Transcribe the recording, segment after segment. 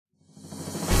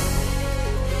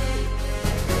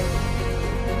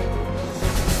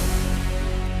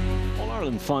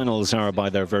All-Ireland finals are by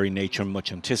their very nature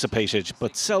much anticipated,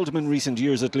 but seldom in recent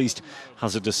years at least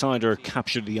has a decider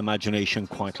captured the imagination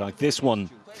quite like this one.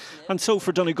 And so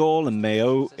for Donegal and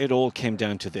Mayo, it all came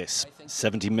down to this: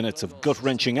 70 minutes of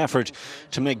gut-wrenching effort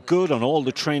to make good on all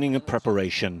the training and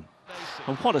preparation.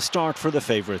 And what a start for the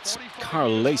favourites.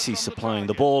 Carl Lacey supplying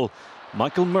the ball,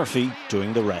 Michael Murphy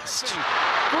doing the rest.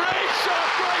 Great shot,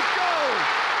 great goal!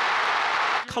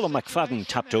 Colin McFadden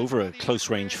tapped over a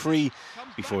close-range free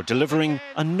before delivering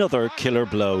another killer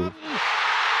blow.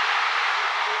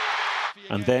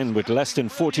 And then, with less than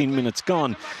 14 minutes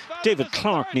gone, David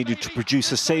Clark needed to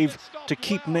produce a save to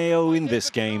keep Mayo in this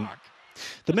game.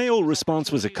 The Mayo response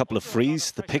was a couple of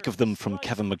frees, the pick of them from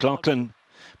Kevin McLaughlin.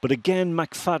 But again,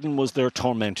 McFadden was their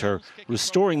tormentor,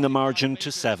 restoring the margin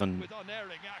to 7.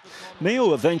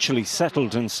 Mayo eventually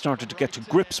settled and started to get to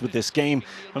grips with this game,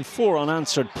 and 4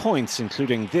 unanswered points,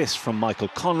 including this from Michael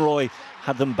Conroy,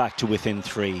 had them back to within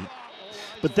 3.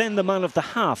 But then the man of the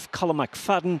half, Colin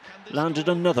McFadden, landed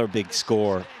another big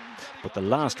score. But the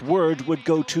last word would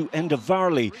go to Enda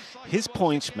Varley. His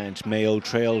point meant Mayo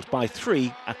trailed by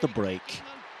 3 at the break.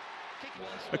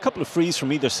 A couple of frees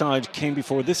from either side came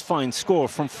before this fine score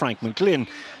from Frank McGlynn.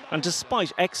 And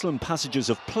despite excellent passages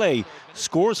of play,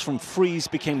 scores from frees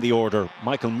became the order.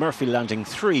 Michael Murphy landing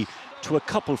 3 to a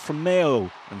couple from Mayo,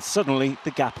 and suddenly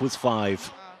the gap was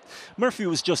 5. Murphy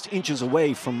was just inches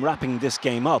away from wrapping this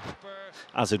game up.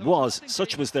 As it was,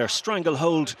 such was their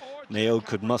stranglehold, Mayo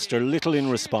could muster little in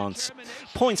response.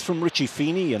 Points from Richie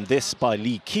Feeney and this by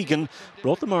Lee Keegan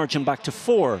brought the margin back to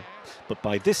 4. But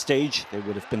by this stage, they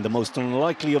would have been the most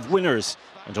unlikely of winners.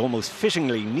 And almost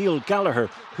fittingly, Neil Gallagher,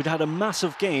 who'd had a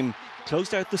massive game,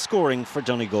 closed out the scoring for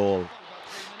Donegal.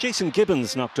 Jason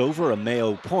Gibbons knocked over a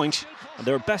Mayo point, and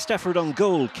their best effort on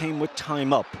goal came with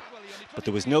time up. But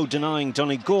there was no denying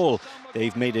Donegal.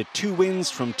 They've made it 2 wins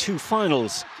from 2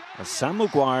 finals, as Sam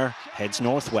Maguire heads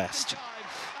northwest.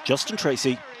 Justin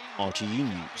Tracy, RTE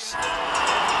News.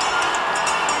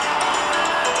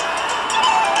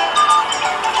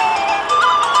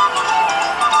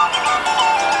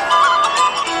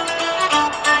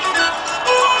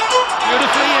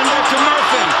 Beautifully in there to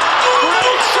Murphy.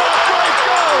 Great shot, great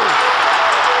goal!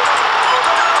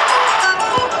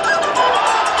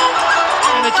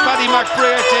 And it's Paddy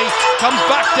McBrearty. Comes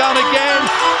back down again.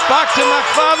 Back to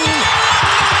McFadden.